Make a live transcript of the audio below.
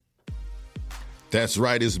That's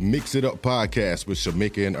right. It's Mix It Up Podcast with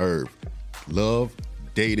Shamika and Irv. Love,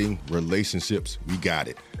 dating, relationships, we got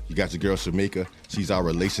it. You got your girl Shamika. She's our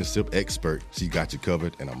relationship expert. She got you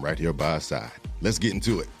covered, and I'm right here by her side. Let's get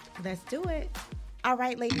into it. Let's do it. All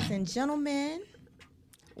right, ladies and gentlemen,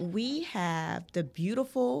 we have the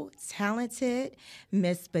beautiful, talented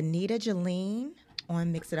Miss Bonita Jalane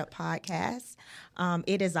on Mix It Up Podcast.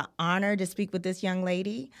 It is an honor to speak with this young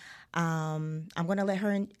lady. I'm going to let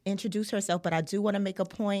her introduce herself, but I do want to make a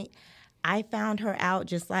point. I found her out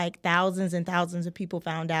just like thousands and thousands of people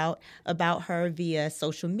found out about her via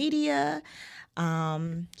social media.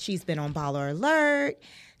 She's been on Baller Alert,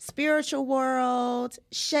 Spiritual World,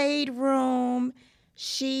 Shade Room.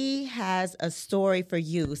 She has a story for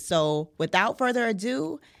you. So without further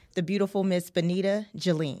ado, the beautiful Miss Bonita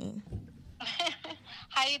Jalane.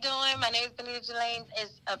 How you doing? My name is Bonita Jalane.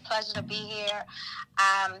 It's a pleasure to be here.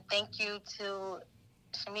 Thank you to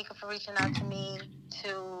Shamika for reaching out to me,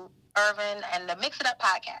 to Irvin, and the Mix It Up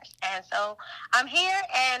podcast. And so I'm here,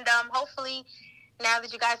 and hopefully now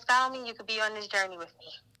that you guys found me, you could be on this journey with me.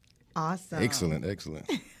 Awesome.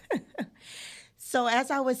 Excellent. So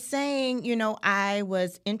as I was saying, I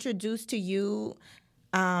was introduced to you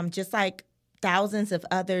just like thousands of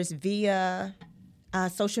others via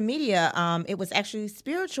social media. It was actually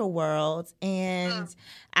Spiritual World, and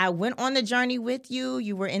I went on the journey with you.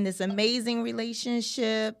 You were in this amazing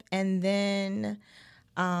relationship, and then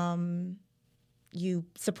you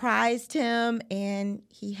surprised him, and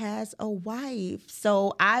he has a wife.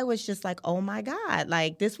 So I was just like, oh my God,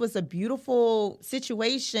 like this was a beautiful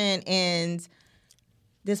situation, and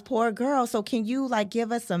this poor girl. So can you like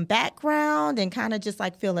give us some background and kind of just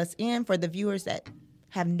like fill us in for the viewers that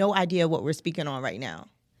have no idea what we're speaking on right now?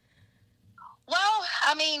 Well,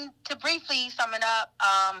 I mean, to briefly sum it up,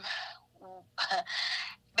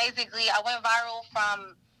 basically I went viral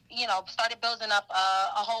from, started building up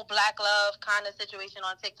a whole black love kind of situation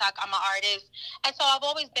on TikTok. I'm an artist. And so I've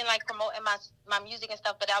always been like promoting my music and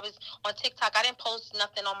stuff, but I was on TikTok. I didn't post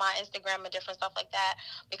nothing on my Instagram and different stuff like that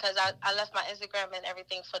because I left my Instagram and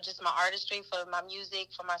everything for just my artistry, for my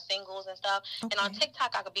music, for my singles and stuff. Okay. And on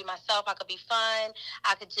TikTok, I could be myself. I could be fun.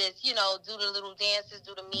 I could just, do the little dances,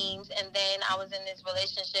 do the memes. And then I was in this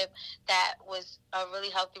relationship that was a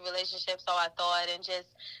really healthy relationship. So I thought, and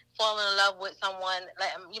just falling in love with someone,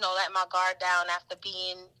 letting my guard down after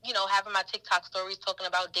being, having my TikTok stories talking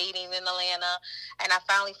about dating in Atlanta. And I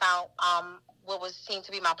finally found what was seemed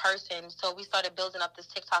to be my person. So we started building up this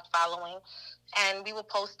TikTok following, and we would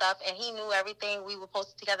post stuff, and he knew everything. We would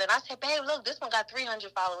post it together. And I said, babe, look, this one got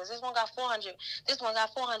 300 followers. This one got 400. This one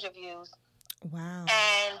got 400 views. Wow.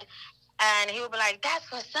 And he would be like,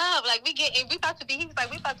 that's what's up. Like, he was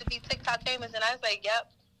like, we about to be TikTok famous. And I was like,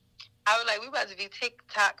 yep. I was like, we about to be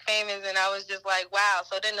TikTok famous, and I was just like, wow.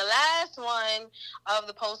 So then the last one of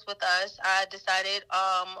the post with us, I decided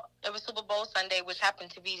it was Super Bowl Sunday, which happened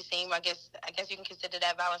to be the same. I guess you can consider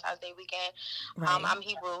that Valentine's Day weekend. Right. I'm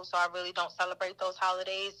Hebrew, so I really don't celebrate those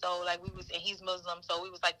holidays. So like and he's Muslim, so we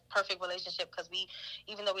was like perfect relationship because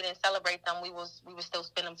even though we didn't celebrate them, we would still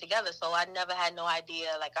spend them together. So I never had no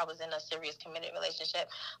idea like I was in a serious committed relationship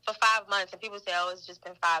for 5 months. And people say, oh, it's just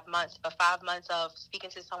been 5 months, but 5 months of speaking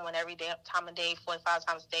to someone every day, time of day, 45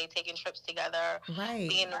 times a day, taking trips together, right,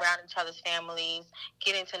 being around each other's families,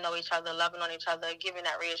 getting to know each other, loving on each other, giving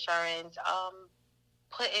that reassurance,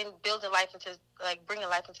 building life into, like, bringing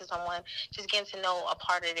life into someone, just getting to know a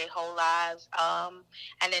part of their whole lives,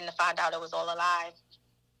 and then to find out it was all a lie.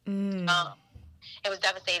 It was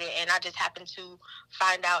devastating, and I just happened to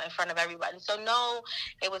find out in front of everybody. So, no,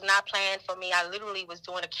 it was not planned for me. I literally was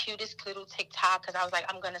doing the cutest little TikTok because I was like,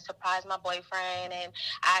 I'm going to surprise my boyfriend, and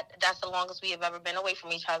that's the longest we have ever been away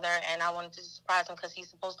from each other, and I wanted to surprise him because he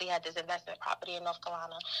supposedly had this investment property in North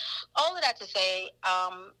Carolina. All of that to say,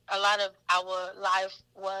 a lot of our life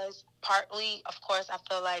was partly, of course, I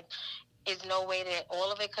feel like, there's no way that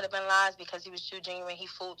all of it could have been lies because he was too genuine. He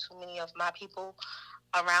fooled too many of my people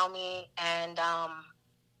around me, and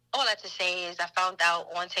all that to say is I found out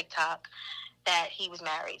on TikTok that he was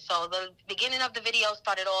married. So the beginning of the video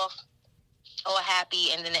started off all happy,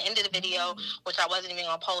 and then the end of the video, which I wasn't even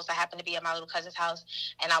gonna post, I happened to be at my little cousin's house,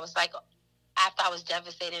 and I was like, after I was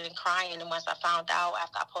devastated and crying, and once I found out,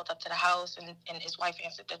 after I pulled up to the house and his wife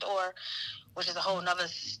answered the door, which is a whole nother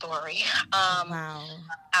story. Wow.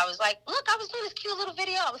 I was like, look, I was doing this cute little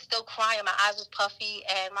video. I was still crying. My eyes was puffy.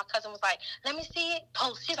 And my cousin was like, let me see it.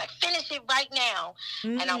 Post. She's like, finish it right now.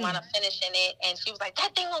 And I wound up finishing it. And she was like,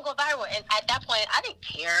 that thing won't go viral. And at that point, I didn't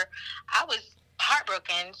care. I was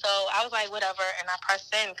heartbroken. So I was like, whatever. And I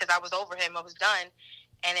pressed send because I was over him. I was done.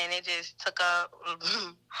 and then it just took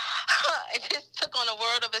it just took on a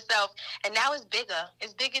world of itself, and now it's bigger.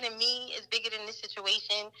 It's bigger than me. It's bigger than this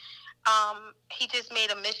situation. He just made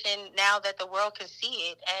a mission now that the world can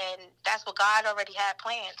see it, and that's what God already had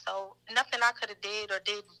planned. So nothing I could have did or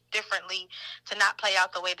did differently to not play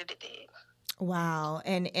out the way that it did. Wow.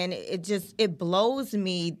 And it blows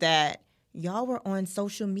me that y'all were on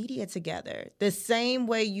social media together. The same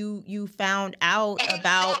way you found out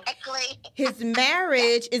about his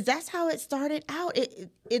marriage is that's how it started out.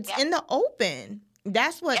 It's in the open.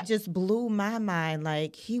 That's what just blew my mind.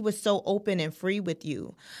 Like, he was so open and free with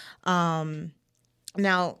you.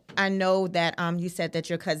 Now, I know that you said that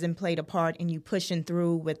your cousin played a part in you pushing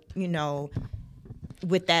through with,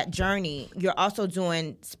 with that journey. You're also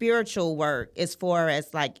doing spiritual work as far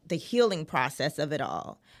as like the healing process of it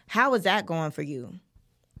all. How is that going for you?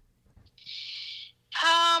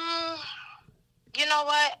 You know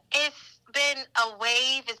what? It's been a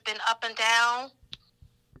wave. It's been up and down.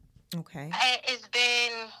 Okay. It's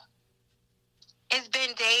been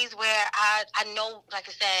days where I know, like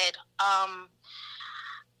I said,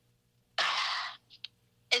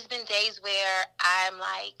 it's been days where I'm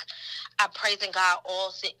praising God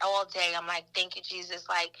all day. I'm like, thank you, Jesus.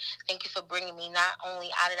 Like, thank you for bringing me not only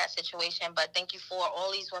out of that situation, but thank you for all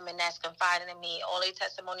these women that's confiding in me, all their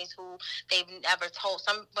testimonies who they've never told.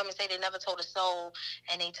 Some women say they never told a soul,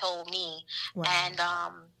 and they told me. Wow. And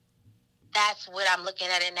that's what I'm looking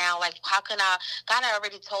at it now. Like, how can God had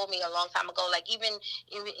already told me a long time ago, like, even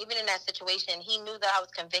in that situation, he knew that I was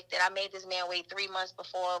convicted. I made this man wait 3 months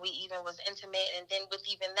before we even was intimate. And then with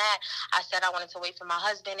even that, I said I wanted to wait for my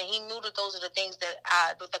husband. And he knew that those are the things that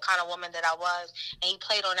with the kind of woman that I was. And he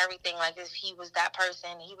played on everything like if he was that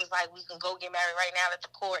person. He was like, we can go get married right now at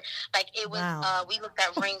the court. Like, it was, wow. We looked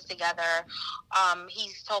at rings together. He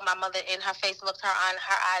told my mother in her face, looked her in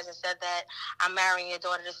her eyes and said that I'm marrying your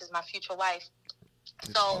daughter. This is my future wife.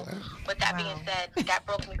 So with that being said, that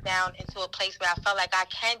broke me down into a place where I felt like I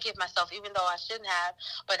can give myself, even though I shouldn't have,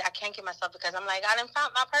 but I can give myself because I'm like, I done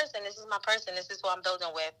found my person. This is my person. This is who I'm building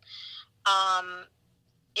with.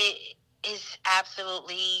 It is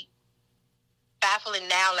absolutely baffling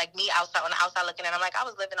now, like me on the outside looking at it. I'm like, I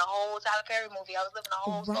was living a whole Tyler Perry movie. I was living a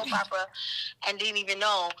whole soap opera and didn't even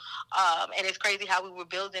know. And it's crazy how we were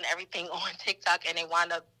building everything on TikTok, and it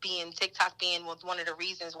wound up TikTok being one of the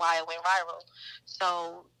reasons why it went viral.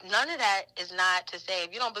 So none of that is not to say,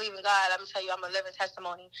 if you don't believe in God, let me tell you, I'm a living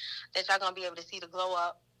testimony that y'all going to be able to see the glow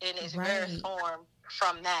up in its very form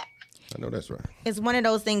from that. I know that's right. It's one of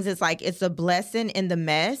those things, it's like, it's a blessing in the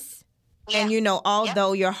mess. Yeah. And,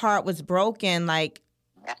 although your heart was broken, like,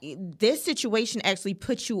 this situation actually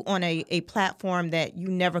put you on a platform that you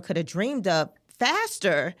never could have dreamed of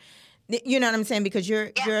faster. You know what I'm saying? Because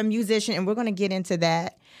you're a musician, and we're going to get into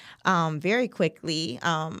that very quickly.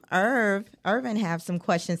 Irvin have some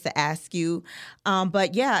questions to ask you.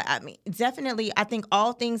 But, yeah, I mean, definitely, I think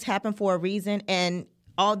all things happen for a reason. And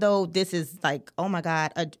although this is like, oh my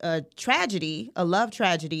God, a tragedy, a love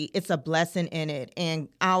tragedy, it's a blessing in it. And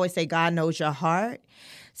I always say God knows your heart.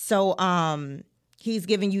 So he's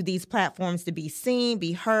giving you these platforms to be seen,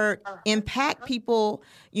 be heard, impact people,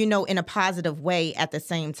 in a positive way at the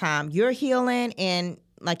same time. You're healing, and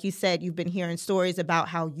like you said, you've been hearing stories about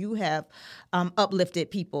how you have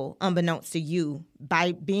uplifted people unbeknownst to you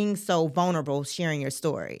by being so vulnerable, sharing your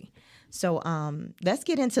story. So let's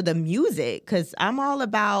get into the music, because I'm all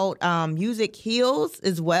about music heals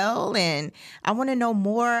as well. And I want to know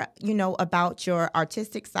more, about your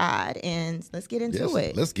artistic side. And let's get into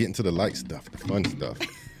it. Let's get into the light stuff, the fun stuff.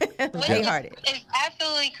 Lighthearted. It's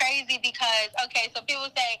absolutely crazy because, okay, so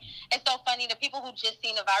people say, it's so funny, the people who just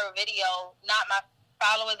seen the viral video, not my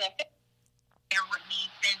followers and there with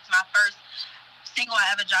me since my first single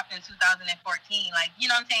I ever dropped in 2014. Like,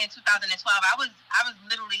 you know what I'm saying? 2012, I was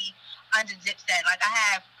literally under Dipset. Like, I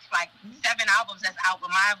have like 7 albums that's out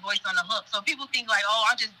with my voice on the hook. So people think like, oh,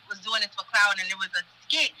 I just was doing it for clout and it was a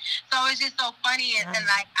skit. So it's just so funny and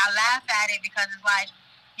like I laugh at it because it's like,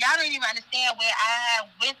 y'all don't even understand where I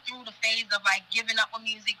went through the phase of like giving up on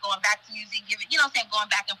music, going back to music,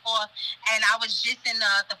 going back and forth. And I was just in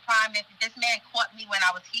the prime. If this man caught me when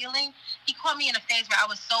I was healing, he caught me in a phase where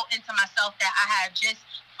I was so into myself that I had just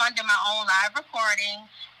funded my own live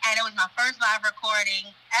recording. And it was my first live recording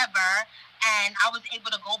ever. And I was able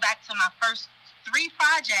to go back to my first 3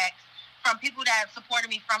 projects from people that supported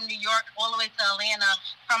me from New York all the way to Atlanta,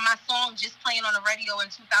 from my song just playing on the radio in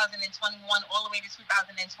 2021 all the way to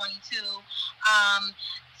 2022.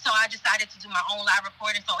 So I decided to do my own live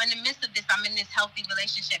recording. So in the midst of this, I'm in this healthy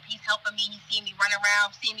relationship. He's helping me. He's seeing me run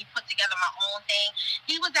around, seeing me put together my own thing.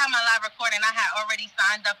 He was at my live recording. I had already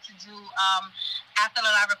signed up to do, after the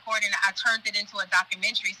live recording, I turned it into a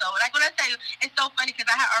documentary. So like when I tell you, it's so funny because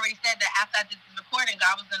I had already said that after I did the recording,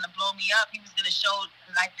 God was going to blow me up. He was going to show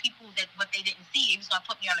like people that what they didn't see. He was going to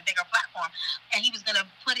put me on a bigger platform. And he was going to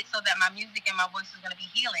put it so that my music and my voice was going to be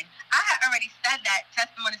healing. I had already said that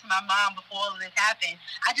testimony to my mom before all of this happened.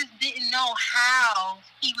 I just didn't know how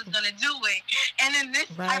he was going to do it. And in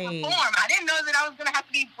this type of form, I didn't know that I was going to have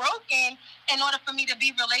to be broken in order for me to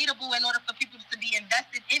be relatable, in order for people to be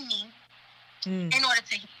invested in me, in order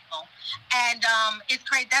to heal. And it's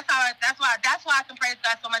crazy. That's why I can praise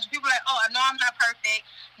God so much. People are like, oh, no, I'm not perfect.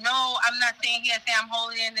 No, I'm not saying here, say I'm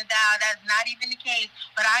holy and thou. That's not even the case.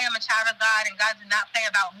 But I am a child of God, and God did not play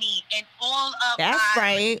about me. And all of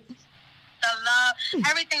the love,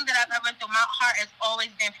 everything that I've ever been through, my heart has always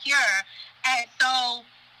been pure. And so,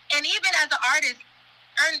 and even as an artist,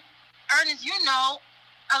 Ernest, you know,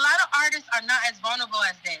 a lot of artists are not as vulnerable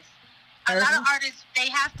as this. A lot of artists, we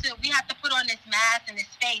have to put on this mask and this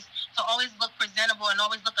face to always look presentable and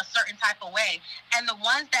always look a certain type of way. And the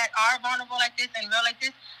ones that are vulnerable like this and real like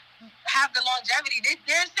this have the longevity.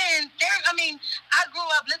 I grew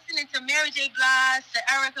up listening to Mary J. Blige, to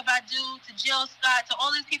Erykah Badu, to Jill Scott, to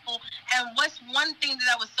all these people. And what's one thing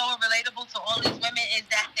that was so relatable to all these women is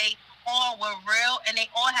that they all were real and they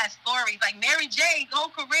all had stories. Like Mary J.,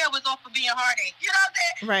 whole career was off of being heartache. You know what I'm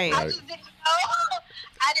saying? Right. I just didn't know.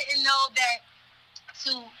 I didn't know that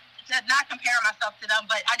to not compare myself to them,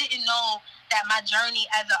 but I didn't know that my journey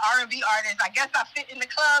as an R&B artist, I guess I fit in the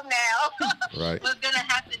club now, was going to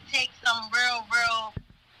have to take some real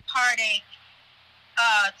heartache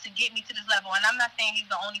to get me to this level. And I'm not saying he's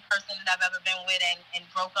the only person that I've ever been with and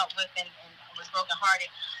broke up with and was brokenhearted,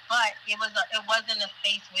 but it wasn't a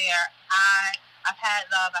space where I've had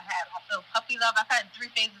love. I feel puppy love. I've had 3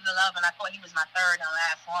 phases of love, and I thought he was my third and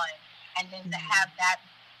last one. And then to have that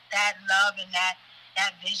love and that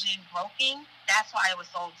vision broken, that's why it was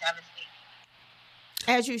so devastating.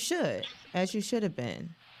 As you should have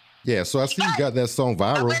been. Yeah, so I see you got that song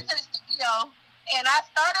viral. I went to the studio and I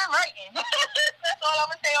started writing. That's all I'm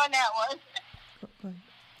going to say on that one. Okay.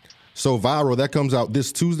 So viral, that comes out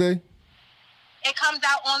this Tuesday? It comes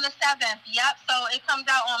out on the 7th. Yep. So it comes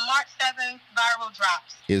out on March 7th. Viral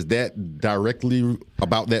drops. Is that directly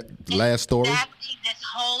about that last story? Exactly this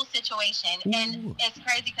whole situation. Ooh. And it's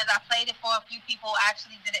crazy because I played it for a few people. I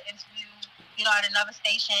actually did an interview, at another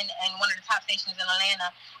station and one of the top stations in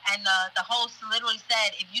Atlanta. And the host literally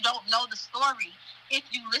said, if you don't know the story, if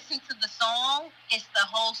you listen to the song, it's the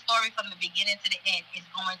whole story from the beginning to the end. It's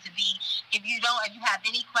going to be, if you have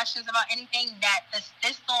any questions about anything, that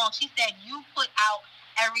this song, she said, you put out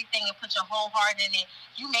everything and put your whole heart in it.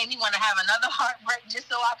 You made me want to have another heartbreak just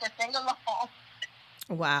so I could sing along.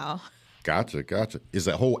 Wow. Gotcha. Is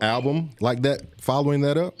that whole album like that, following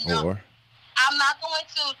that up? No, I'm not going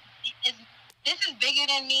to. This is bigger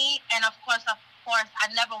than me, and of course, I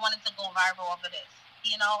never wanted to go viral over this,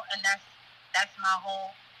 and that's my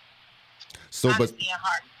whole honesty and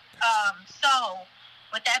heart. So,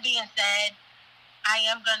 with that being said,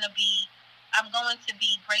 I'm going to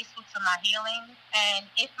be graceful to my healing, and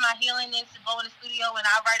if my healing is to go in the studio and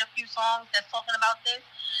I write a few songs that's talking about this,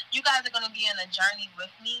 you guys are going to be in a journey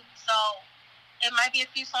with me. So, it might be a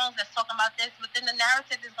few songs that's talking about this, but then the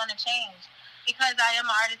narrative is going to change. Because I am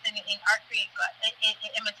an artist and art creates,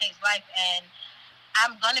 it imitates life, and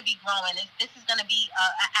I'm going to be growing. This is going to be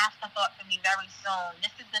an afterthought for me very soon.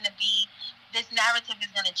 This narrative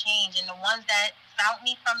is going to change, and the ones that found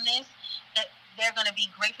me from this, they're going to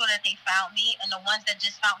be grateful that they found me, and the ones that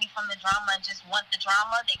just found me from the drama and just want the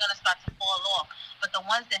drama, they're going to start to fall off. But the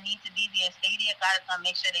ones that need to be there and stay there, God is going to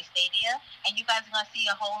make sure they stay there, and you guys are going to see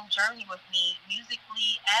a whole journey with me,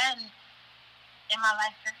 musically and in my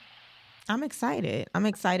life. I'm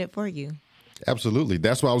excited for you. Absolutely.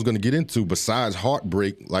 That's what I was going to get into. Besides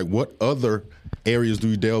heartbreak, like what other areas do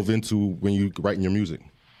you delve into when you writing your music?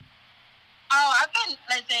 Oh,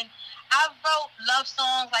 I wrote love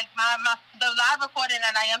songs, like the live recording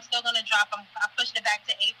that I am still going to drop. I pushed it back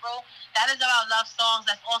to April. That is about love songs.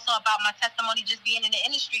 That's also about my testimony just being in the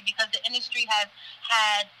industry, because the industry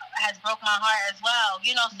has broke my heart as well,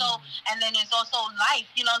 so, and then there's also life,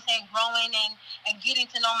 growing and getting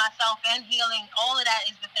to know myself and healing. All of that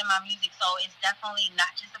is within my music. So it's definitely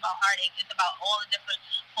not just about heartache. It's about all the different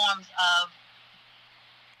forms of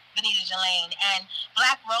Bonita Jalane. And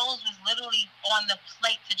Black Rose was literally on the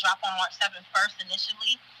plate to drop on March 7th first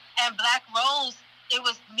initially. And Black Rose, it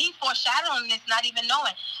was me foreshadowing this, not even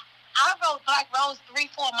knowing. I wrote Black Rose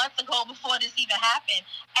 3-4 months ago before this even happened.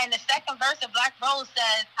 And the second verse of Black Rose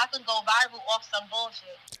says, I could go viral off some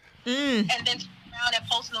bullshit. And then turn around and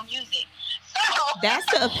post new music. So that's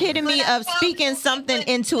the epitome of speaking something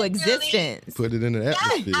into existence. Put it in the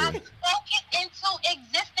atmosphere. Yes, I spoke it into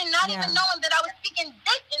existence, not even knowing that I was speaking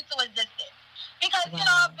this into existence. Because, you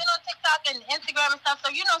know, I've been on TikTok and Instagram and stuff, so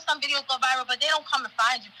you know some videos go viral, but they don't come and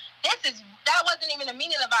find you. That wasn't even the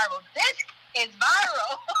meaning of viral. This is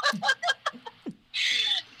viral.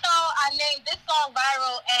 So I named this song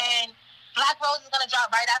Viral, and Black Rose is going to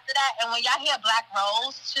drop right after that. And when y'all hear Black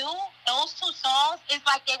Rose too, those two songs, it's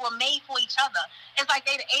like they were made for each other. It's like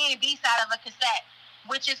they the A and B side of a cassette,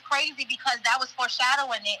 which is crazy because that was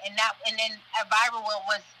foreshadowing it, and then Viral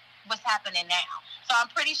was what's happening now. So I'm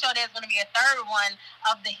pretty sure there's going to be a third one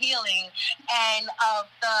of the healing and of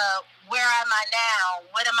the where am I now?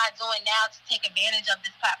 What am I doing now to take advantage of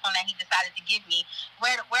this platform that he decided to give me?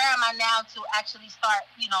 Where am I now to actually start,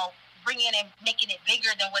 you know, bringing and making it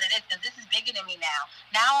bigger than what it is? Because this is bigger than me now.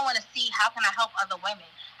 Now I want to see how can I help other women?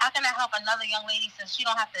 How can I help another young lady since she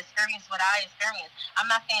don't have to experience what I experienced? I'm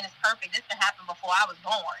not saying it's perfect. This can happen before I was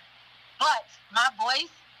born. But my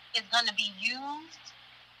voice is going to be used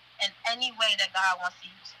in any way that God wants to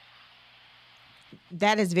use it.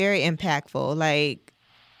 That is very impactful. Like,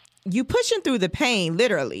 you pushing through the pain,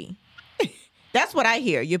 literally. That's what I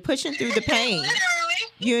hear. You're pushing through the pain. Literally.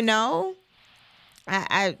 You know?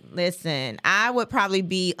 I listen, I would probably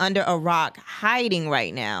be under a rock hiding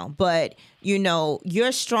right now. But, you know,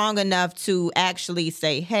 you're strong enough to actually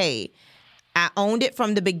say, hey, I owned it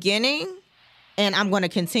from the beginning, and I'm going to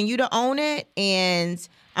continue to own it, and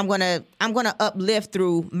I'm gonna uplift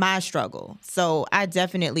through my struggle. So I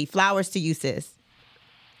definitely, flowers to you, sis.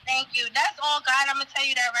 Thank you. That's all God. I'm gonna tell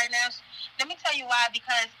you that right now. Let me tell you why.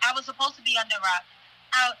 Because I was supposed to be under rock.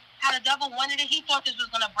 How the devil wanted it, he thought this was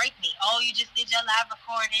gonna break me. Oh, you just did your live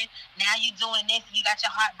recording. Now you doing this. You got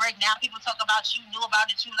your heart break. Now people talk about you knew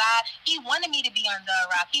about it. You lied. He wanted me to be under a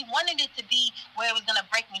rock. He wanted it to be where it was gonna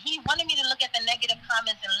break me. He wanted me to look at the negative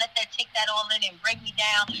comments and let that take that all in and break me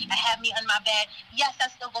down and have me on my bed. Yes,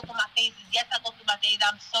 I still go through my phases. Yes, I go through my days.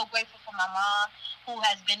 I'm so grateful for my mom, who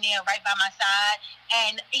has been there right by my side.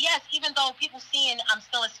 And yes, even though people seeing I'm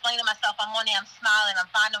still explaining myself, I'm on there, I'm smiling,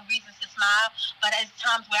 I'm finding reasons to smile. But there's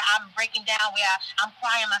times where I'm breaking down, where I'm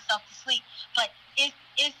crying myself to sleep. But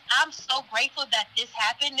I'm so grateful that this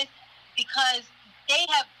happened, because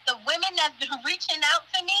the women that's been reaching out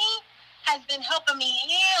to me has been helping me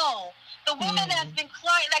heal. The women that's been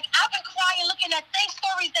crying, like I've been crying looking at their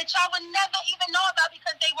stories that y'all would never even know about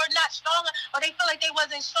because they were not strong, or they feel like they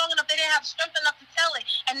wasn't strong enough, they didn't have strength enough to tell it.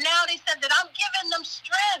 And now they said that I'm giving them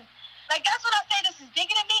strength. Like, that's what I say, this is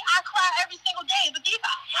bigger than me. I cry every single day, but these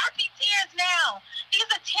are happy tears now. These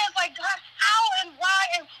are tears like, God, how and why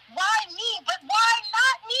me? But why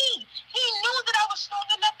not me? He knew that I was strong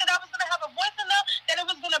enough, that I was going to have a voice enough, that it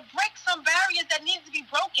was going to break some barriers that needed to be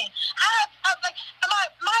broken. I have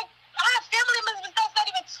family members that's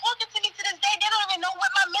not even talking to me to this day. They don't even know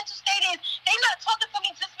what my mental state is. They're not talking to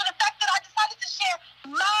me just for the fact that I decided to share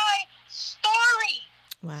my story.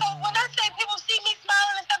 Wow. So when I say people see me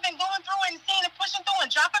smiling and stuff and going through and seeing and pushing through and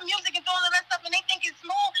dropping music and doing all that stuff and they think it's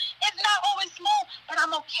smooth, it's not always smooth, but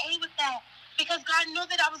I'm okay with that. Because God knew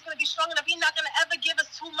that I was going to be strong enough. He's not going to ever give us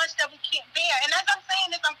too much that we can't bear. And as I'm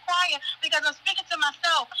saying this, I'm crying because I'm speaking to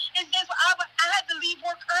myself. It's just I had to leave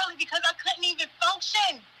work early because I couldn't even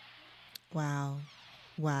function. Wow.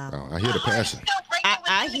 Oh, I hear the passion.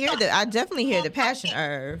 I hear that. I definitely hear the passion,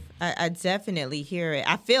 Irv. I definitely hear it.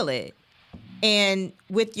 I feel it. And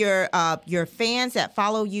with your fans that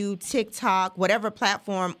follow you, TikTok, whatever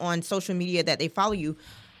platform on social media that they follow you,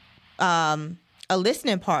 a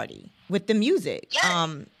listening party with the music. Yes.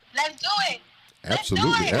 Let's do it.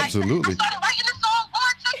 Absolutely. I started writing the song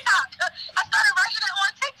on TikTok. I started writing it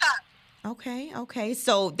on TikTok. Okay.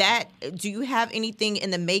 So do you have anything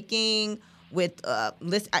in the making with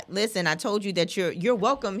listen, I told you that you're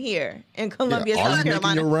welcome here in Columbia, South Carolina. Are you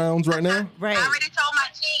making your rounds right now? Right. I already told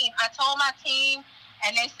my team.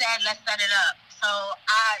 And they said, let's set it up. So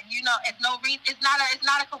it's no reason. It's not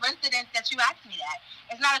a coincidence that you asked me that.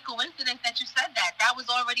 It's not a coincidence that you said that. That was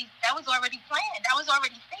already planned. That was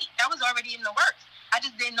already fate. That was already in the works. I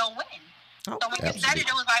just didn't know when. Okay. So when you said it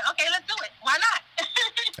was like, okay, let's do it. Why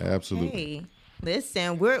not? Absolutely. Hey,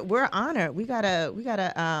 listen, we're honored. We gotta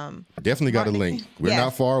definitely got a link. We're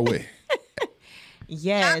not far away.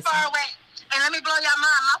 Yes. Not far away. And let me blow your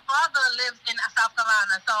mind. My father lives in South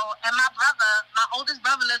Carolina. So, and my oldest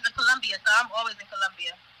brother lives in Columbia, so I'm always in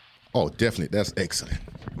Columbia. Oh, definitely. That's excellent.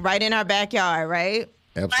 Right in our backyard, right?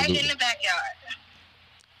 Absolutely. Right in the backyard.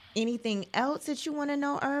 Anything else that you want to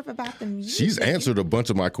know, Irv, about the music? She's answered a bunch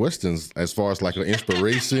of my questions as far as like her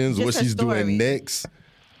inspirations, Just what her she's story. doing next.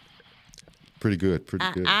 Pretty good.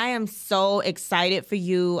 I am so excited for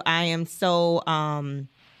you. I am so, I'm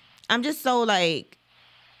just so like,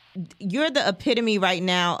 you're the epitome right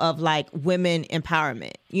now of like women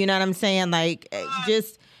empowerment. You know what I'm saying? Like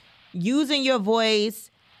just using your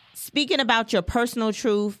voice, speaking about your personal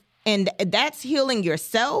truth, and that's healing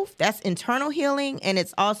yourself. That's internal healing, and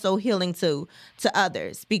it's also healing to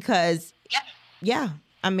others because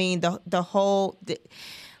I mean the whole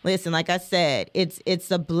listen, like I said,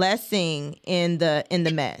 it's a blessing in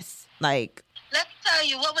the mess. Like, let me tell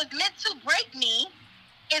you, what was meant to break me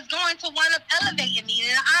is going to wind up elevating me.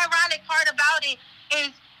 And the ironic part about it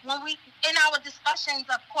is when we, in our discussions,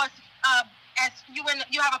 of course, as you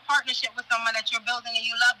have a partnership with someone that you're building and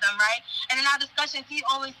you love them, right? And in our discussions, he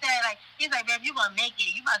always said, like, he's like, babe, you're going to make it.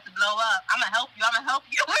 You about to blow up. I'm going to help you. I'm going to help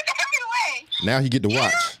you in every way. Now you get to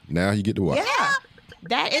watch. Now you get to watch. yeah,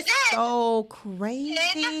 that is so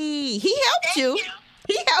crazy. He helped you.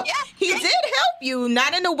 He helped. Yeah. He did help you,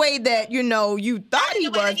 not in a way that you thought he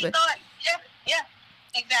was, but Yeah,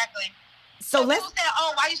 exactly. so let's. People say,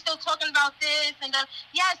 "Oh, why are you still talking about this?" And then,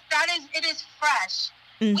 yes, it is fresh.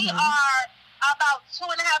 Mhm. We are about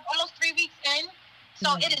 2.5, almost 3 weeks in,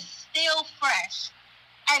 so it is still fresh.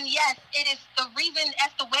 And yes, it is the reason.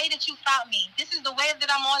 That's the way that you found me. This is the way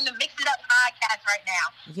that I'm on the Mix It Up podcast right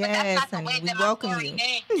now. Yes, but that's not the honey, way we that welcome my story you.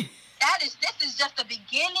 ends. This is just the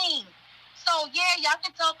beginning. So yeah, y'all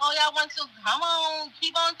can talk all y'all want to. Come on,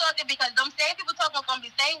 keep on talking, because them same people talking are gonna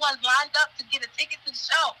be same ones lined up to get a ticket to the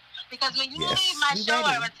show. Because when you leave my We show,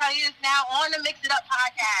 ready. I'm gonna tell you this now on the Mix It Up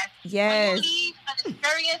podcast. Yes. When you leave an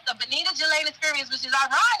experience, the Bonita Jalane experience, which is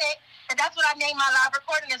ironic, and that's what I named my live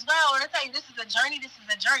recording as well. And I tell you, this is a journey. This is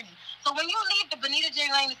a journey. So when you leave the Bonita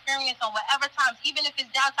Jalane experience on whatever times, even if it's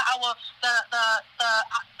down to the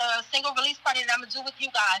single release party that I'm gonna do with you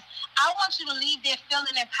guys, I want you to leave there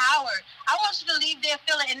feeling empowered. I want you to leave there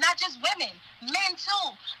feeling, and not just women, men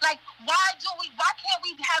too. Like, why can't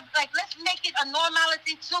we have, like, let's make it a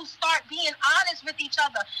normality to start being honest with each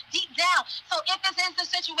other deep down. So if this is the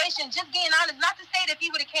situation, just being honest, not to say that if he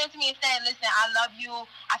would have came to me and said, listen, I love you,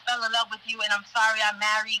 I fell in love with you, and I'm sorry I'm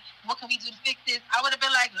married, what can we do to fix this? I would have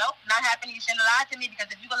been like, nope, not happening. You shouldn't have lied to me, because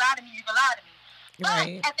if you can lie to me, you can lie to me.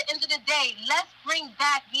 Right. But at the end of the day, let's bring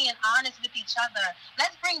back being honest with each other.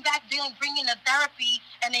 Let's bring back bringing the therapy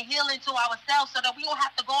and the healing to ourselves, so that we don't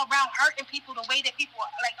have to go around hurting people the way that people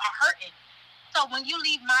are hurting. So when you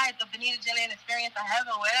leave the Bonita Jalane experience or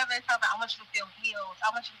heaven, whatever it's about, I want you to feel healed.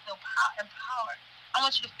 I want you to feel empowered. I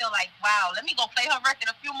want you to feel like, wow, let me go play her record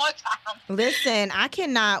a few more times. Listen, I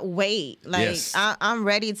cannot wait. Like, Yes. I'm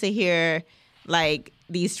ready to hear like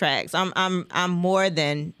these tracks. I'm more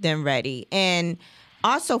than ready. And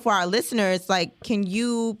also for our listeners, like, can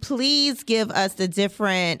you please give us the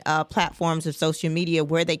different platforms of social media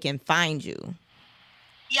where they can find you?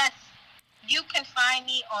 Yes, you can find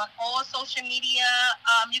me on all social media.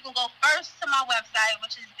 You can go first to my website,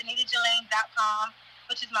 which is BonitaJalane.com,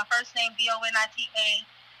 which is my first name,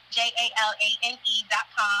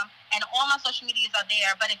 BonitaJalane.com, and all my social medias are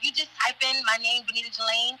there. But if you just type in my name, Bonita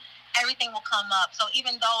Jalane, everything will come up. So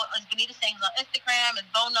even though it's Bonita Sings on Instagram, it's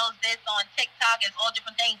Bo Knows This on TikTok, it's all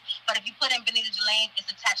different things. But if you put in Bonita Jalane,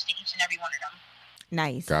 it's attached to each and every one of them.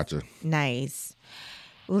 Nice. Gotcha. Nice.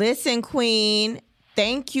 Listen, Queen,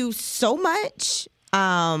 thank you so much.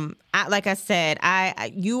 Like I said,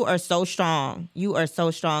 you are so strong. You are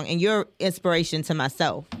so strong, and you're inspiration to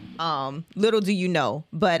myself. Little do you know,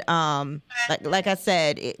 but like I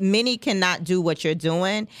said, many cannot do what you're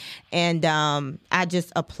doing, and I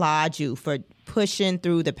just applaud you for pushing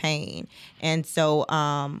through the pain. And so,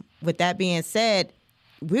 with that being said,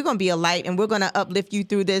 we're gonna be a light, and we're gonna uplift you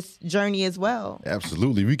through this journey as well.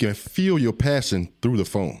 Absolutely. We can feel your passion through the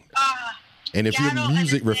phone. And if your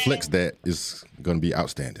music reflects that, it's going to be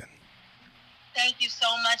outstanding. Thank you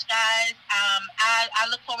so much, guys. I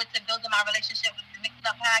look forward to building my relationship with the Mix It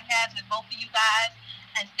Up podcast with both of you guys,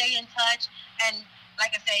 and stay in touch. And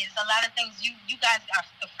like I say, it's a lot of things. You guys are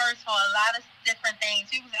the first for a lot of different things.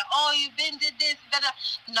 People say, "Oh, you've been did this." Blah, blah.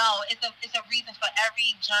 No, it's a reason for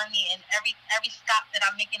every journey and every stop that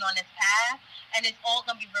I'm making on this path, and it's all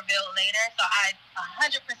gonna be revealed later. So I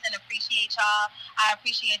 100% appreciate y'all. I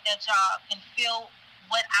appreciate that y'all can feel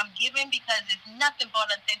what I'm giving, because it's nothing but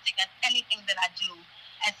authentic in anything that I do.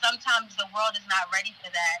 And sometimes the world is not ready for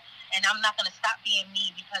that, and I'm not gonna stop being me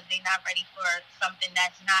because they're not ready for something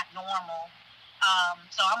that's not normal.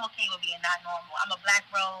 So I'm okay with being not normal. I'm a black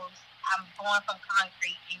rose. I'm born from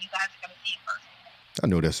concrete, and you guys are going to see it first. I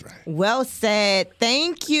know that's right. Well said.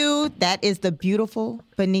 Thank you. That is the beautiful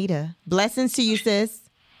Bonita. Blessings to you, sis.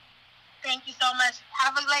 Thank you so much.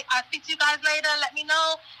 I'll speak to you guys later. Let me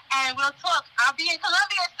know, and we'll talk. I'll be in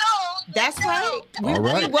Columbia soon. That's right.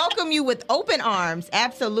 We welcome you with open arms.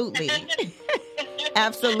 Absolutely.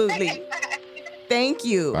 Absolutely. Thank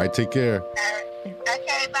you. All right, take care.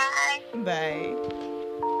 Okay, bye. Bye.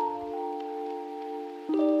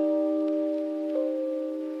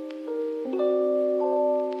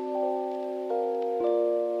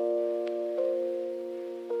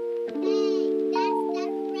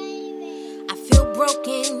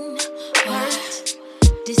 Broken, hurt,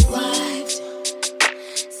 deceived.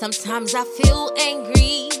 Sometimes I feel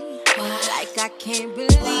angry, like I can't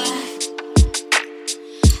believe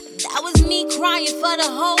that was me crying for the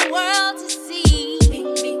whole world to see.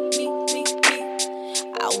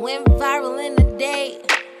 I went viral in a day.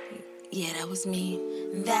 Yeah, that was me.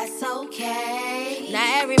 That's okay.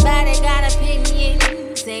 Now everybody got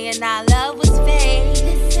opinions, saying our love was fake.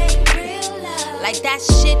 This ain't real love. Like that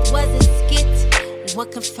shit was a skit.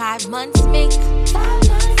 What could 5 months make? 5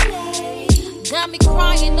 months late. Got me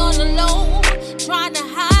crying on the low, trying to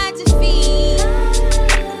hide defeat.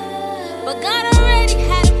 But God already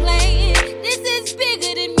had a plan. This is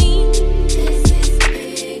bigger than me. This is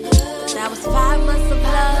bigger. That was 5 months of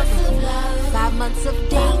love, 5 months of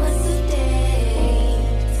days,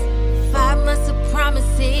 5 months of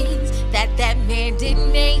promises that man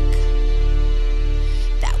didn't make.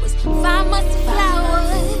 That was 5 months of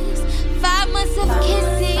flowers, 5 months of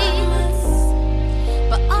kisses,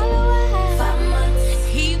 but all the while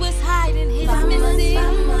he was hiding his missing.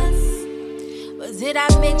 But did I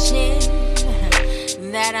mention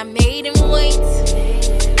that I made him wait?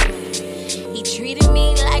 He treated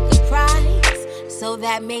me like a prize, so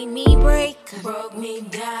that made me broke me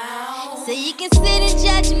down. So you can sit and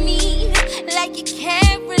judge me like you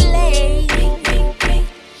can't relate,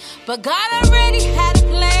 but God already had a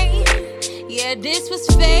plan. Yeah, this was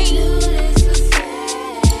fate.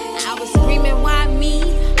 I was screaming, why me?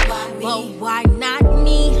 Well, why not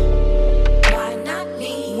me? Why not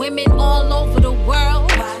me? Women all over the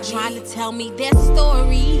world trying to tell me their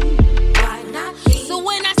story. Why not me? So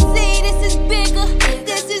when I say this is bigger than me.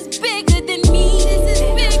 This is bigger than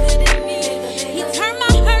me. He turned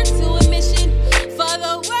my hurt to a mission for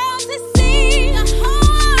the world to see. The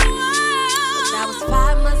whole world. That was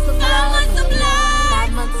 5 months of love,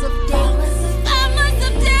 5 months of days, 5 months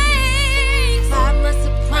of days, 5 months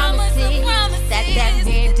of promises that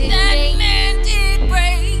man did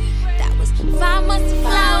break. That was 5 months of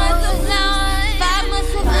flowers, 5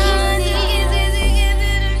 months of kisses,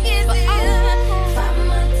 but all 5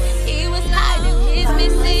 months he was hiding his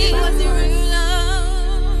missing. Was it real love?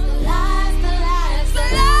 The lies, the lies,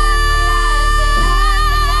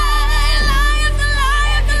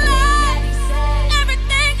 the lies,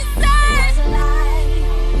 everything he said was a lie.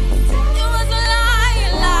 It was a lie,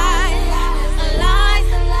 a lie, a lie,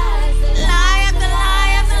 lie after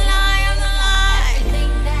lie after lie after lie.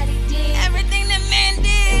 Everything that he did, everything that man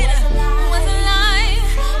did was a lie,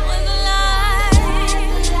 was a lie.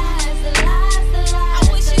 I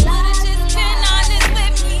wish he would've just been honest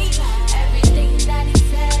with me. Everything that he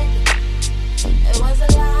said, it was a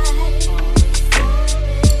lie.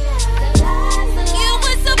 You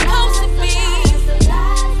were supposed to be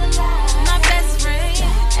my best friend.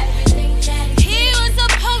 He was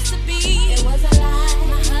supposed to be my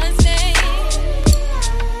husband.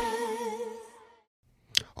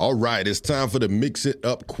 All right, it's time for the Mix It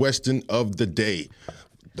Up question of the day.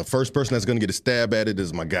 The first person that's going to get a stab at it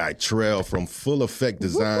is my guy, Trell, from Full Effect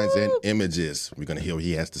Designs and Images. We're going to hear what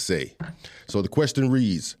he has to say. So the question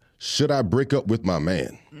reads, should I break up with my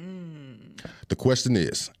man? The question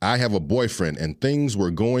is, I have a boyfriend and things were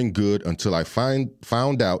going good until I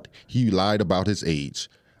found out he lied about his age.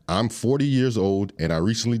 I'm 40 years old and I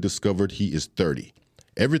recently discovered he is 30.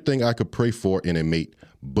 Everything I could pray for in a mate,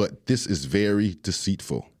 but this is very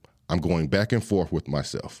deceitful. I'm going back and forth with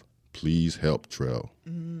myself. Please help, Trell.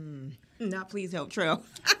 Now, please help Trell.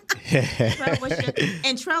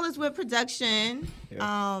 And Trell is with production.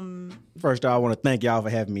 First, I want to thank y'all for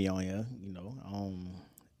having me on here.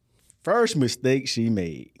 First mistake she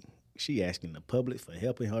made, she asking the public for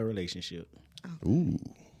help in her relationship. Ooh.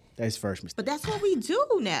 That's first mistake. But that's what we do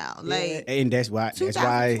now. Like, and that's why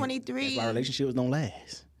 2023. relationships don't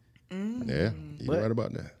last. Yeah, you're right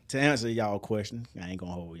about that. To answer y'all question, I ain't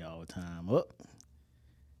gonna hold y'all time up.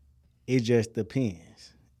 It just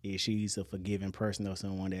depends. If she's a forgiving person or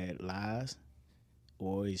someone that lies,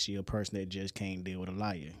 or is she a person that just can't deal with a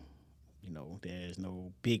liar? You know, there's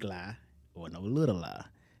no big lie or no little lie.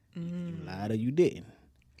 You lied or you didn't.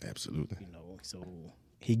 Absolutely. You know, so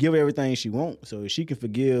he give her everything she wants. So if she can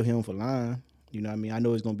forgive him for lying, you know what I mean? I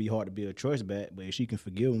know it's going to be hard to build trust back, but if she can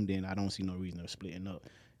forgive him, then I don't see no reason of splitting up.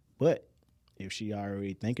 But if she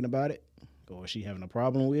already thinking about it or she having a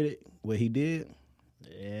problem with it, what he did,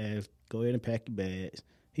 yeah, go ahead and pack your bags.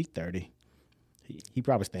 He's 30. He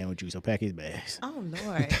probably staying with you, so pack his bags. Oh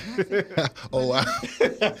Lord. Oh, wow.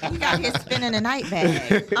 He got his spending the night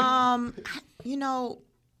bag. You know,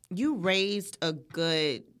 you raised a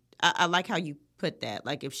good. I like how you put that.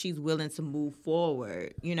 Like, if she's willing to move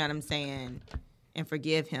forward, you know what I'm saying, and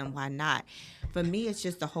forgive him, why not? For me, it's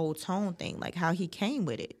just the whole tone thing, like how he came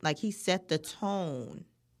with it. Like, he set the tone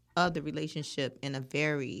of the relationship in a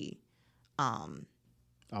very,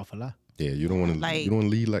 Awful lot. Yeah, you don't want to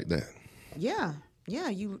lead like that. yeah.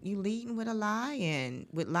 You leading with a lie, and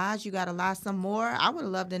with lies you got to lie some more. I would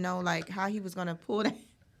have loved to know like how he was gonna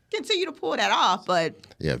continue to pull that off, but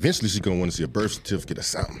Yeah, eventually she's going to want to see a birth certificate or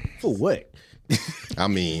something. For what? I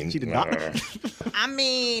mean, She the doctor. I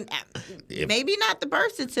mean, maybe not the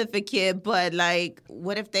birth certificate, but like,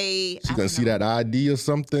 what if she's going to see that ID or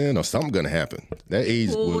something going to happen. That age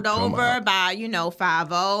will pulled come over out. by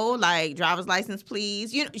 5-0, like driver's license,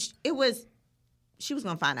 please. You know, she was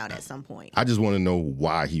gonna find out at some point. I just want to know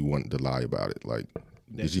why he wanted to lie about it. Like,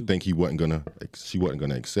 did she think she wasn't gonna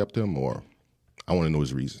accept him, or I want to know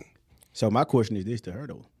his reason. So my question is this to her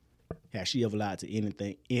though: has she ever lied to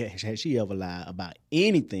anything? Has she ever lied about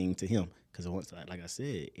anything to him? Because once, like I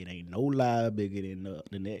said, it ain't no lie bigger than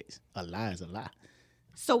the next. A lie is a lie.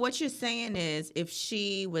 So what you're saying is, if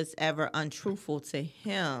she was ever untruthful to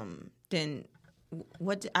him, then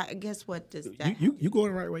what does that? You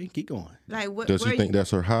going the right way? Keep going. Like, what Does he think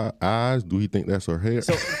that's her eyes? Do he think that's her hair?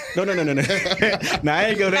 So no. Now I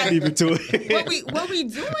ain't go that deep into it. what we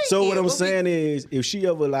doing? So here? what I'm saying is, if she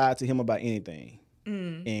ever lied to him about anything,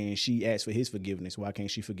 and she asked for his forgiveness, why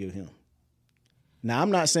can't she forgive him? Now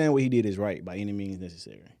I'm not saying what he did is right by any means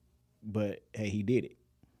necessary, but hey, he did it.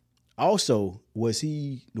 Also, was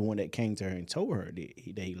he the one that came to her and told her that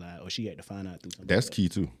he lied, or she had to find out through something? That's key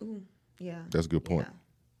too. Yeah, That's a good point.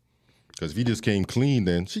 Because if he just came clean,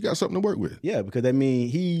 then she got something to work with. Yeah, because I mean,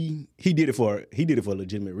 he did it for a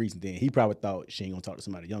legitimate reason. Then he probably thought she ain't gonna talk to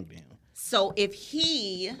somebody younger than him. So if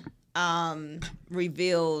he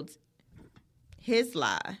revealed his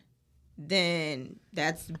lie, then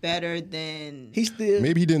that's better than He still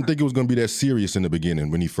Maybe he didn't think it was going to be that serious in the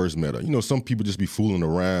beginning when he first met her. You know, some people just be fooling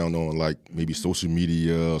around on like maybe social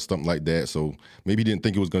media or something like that. So maybe he didn't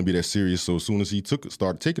think it was going to be that serious. So as soon as he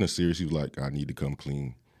started taking it serious, he was like, I need to come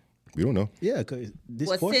clean. We don't know. Yeah, because this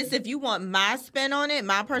Well, point. sis, if you want my spin on it,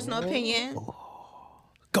 my personal opinion,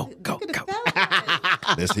 Go.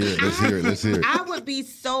 Let's hear it. I would be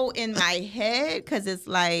so in my head because it's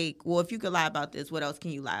like, well, if you could lie about this, what else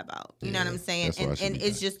can you lie about? You know what I'm saying? that's why I should And be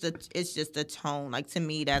it's just a tone. Like, to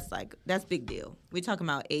me, that's big deal. We're talking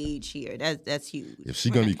about age here. That's huge. If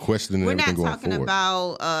she's going to be questioning We're everything not going talking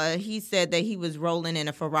forward. about. He said that he was rolling in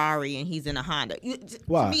a Ferrari and he's in a Honda.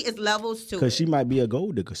 Why? To me, it's levels to it. Because she might be a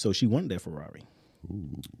gold digger, so she wanted that Ferrari.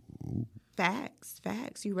 Facts.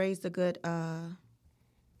 You raised a good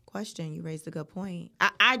question. You raised a good point.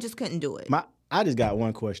 I just couldn't do it. I just got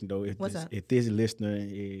one question though. What's up? If this listener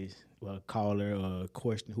is a caller or a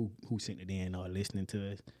question who sent it in or listening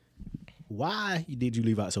to us, why did you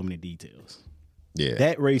leave out so many details? Yeah.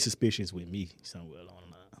 That raised suspicions with me somewhere along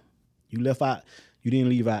the line. You left out. You didn't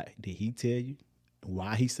leave out. Did he tell you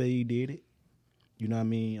why he said he did it? You know what I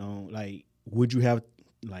mean? Would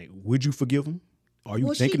you forgive him? Are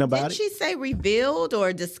you thinking about it? Did she say revealed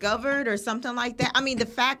or discovered or something like that? I mean, the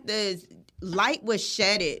fact is, light was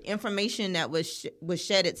shedded, information that was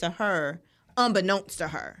shedded to her, unbeknownst to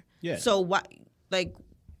her. Yeah. So why, like,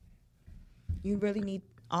 you really need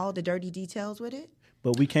all the dirty details with it?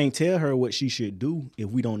 But we can't tell her what she should do if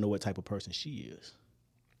we don't know what type of person she is.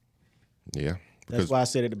 Yeah. That's why I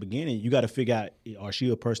said at the beginning, you got to figure out, are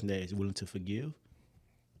she a person that is willing to forgive?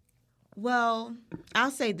 Well,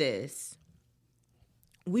 I'll say this.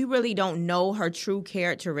 We really don't know her true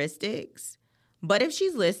characteristics. But if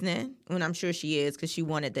she's listening, and I'm sure she is because she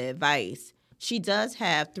wanted the advice, she does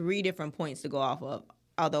have 3 different points to go off of.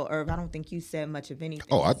 Although, Irv, I don't think you said much of anything.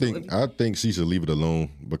 Oh, I think she should leave it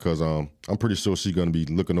alone because I'm pretty sure she's going to be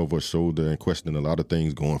looking over her shoulder and questioning a lot of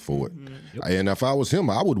things going forward. Mm-hmm. Yep. And if I was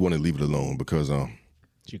him, I would want to leave it alone because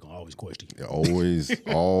she can always question you. always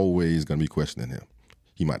going to be questioning him.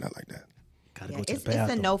 He might not like that. Gotta go to it's the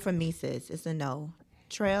bathroom. a no for me, sis. It's a no.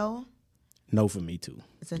 Trail? No for me too.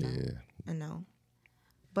 It's a no. Yeah. A no.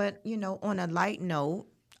 But, on a light note,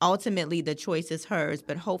 ultimately the choice is hers,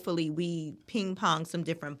 but hopefully we ping pong some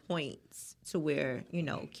different points to where,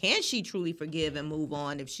 can she truly forgive and move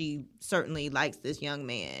on if she certainly likes this young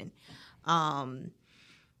man?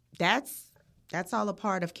 That's all a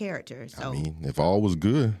part of character. So I mean, if all was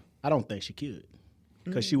good. I don't think she could.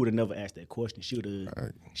 Because she would have never asked that question. She would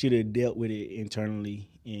have dealt with it internally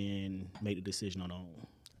and made the decision on her own.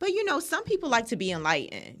 But, some people like to be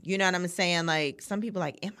enlightened. You know what I'm saying? Like, some people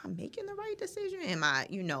like, am I making the right decision? Am I,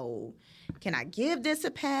 can I give this a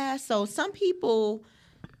pass? So some people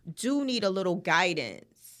do need a little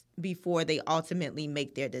guidance before they ultimately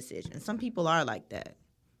make their decision. Some people are like that.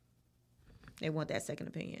 They want that second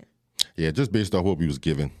opinion. Yeah, just based off what we was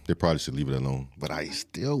given, they probably should leave it alone. But I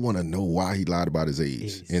still want to know why he lied about his age.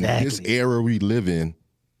 Exactly. And in this era we live in,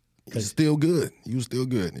 he's still good. He was still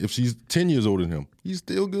good. If she's 10 years older than him, he's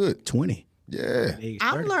still good. 20. Yeah.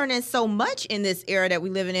 I'm learning so much in this era that we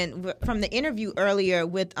live in. From the interview earlier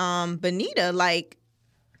with Bonita, like,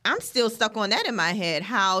 I'm still stuck on that in my head,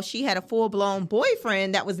 how she had a full-blown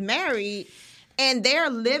boyfriend that was married, and they're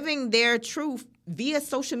living their truth via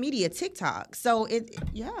social media, TikTok. So,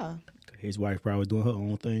 His wife probably was doing her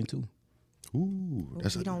own thing, too. Ooh,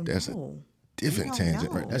 that's a different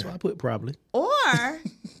tangent, right? That's why I put probably. Or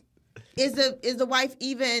is the wife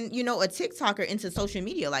even, a TikToker into social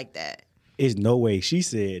media like that? It's no way. She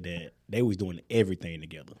said that they was doing everything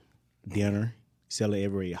together. Dinner, celebrate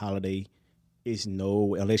every holiday. It's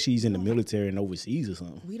no, unless she's in the military and overseas or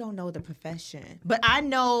something. We don't know the profession. But I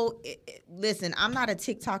know, listen, I'm not a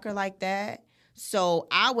TikToker like that. So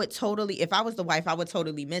I would totally, if I was the wife, I would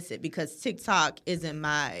totally miss it because TikTok isn't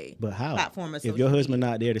my platform of social If your husband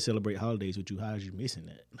media. not there to celebrate holidays with you, how is you missing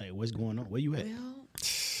that? Like, what's going on? Where you at? Well,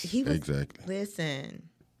 he was, exactly. Listen.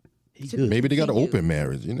 He good. Maybe they got an open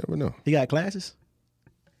marriage. You never know. He got classes?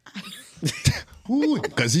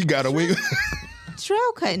 Because he got away.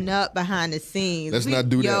 Trell cutting up behind the scenes. Let's not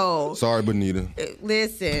do that. Sorry, Bonita.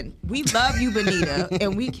 Listen, we love you, Bonita,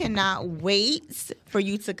 and we cannot wait for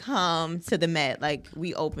you to come to the Met. Like,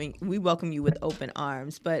 we welcome you with open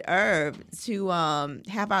arms. But Herb, to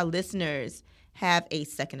have our listeners have a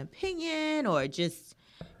second opinion or just,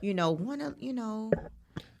 Well,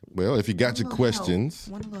 if you got your questions,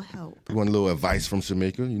 want a little help. You want a little advice from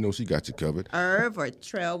Shamika, she got you covered. Herb or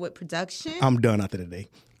Trell with production. I'm done after the day.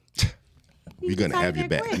 We're going to have you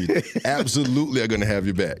back. We absolutely are going to have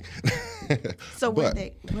you back. So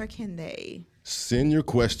where can they? Send your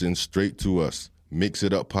questions straight to us.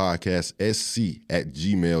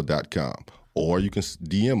 mixituppodcastsc@gmail.com. Or you can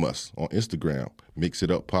DM us on Instagram, Mix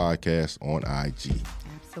It Up Podcast on IG.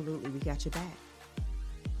 Absolutely. We got your back.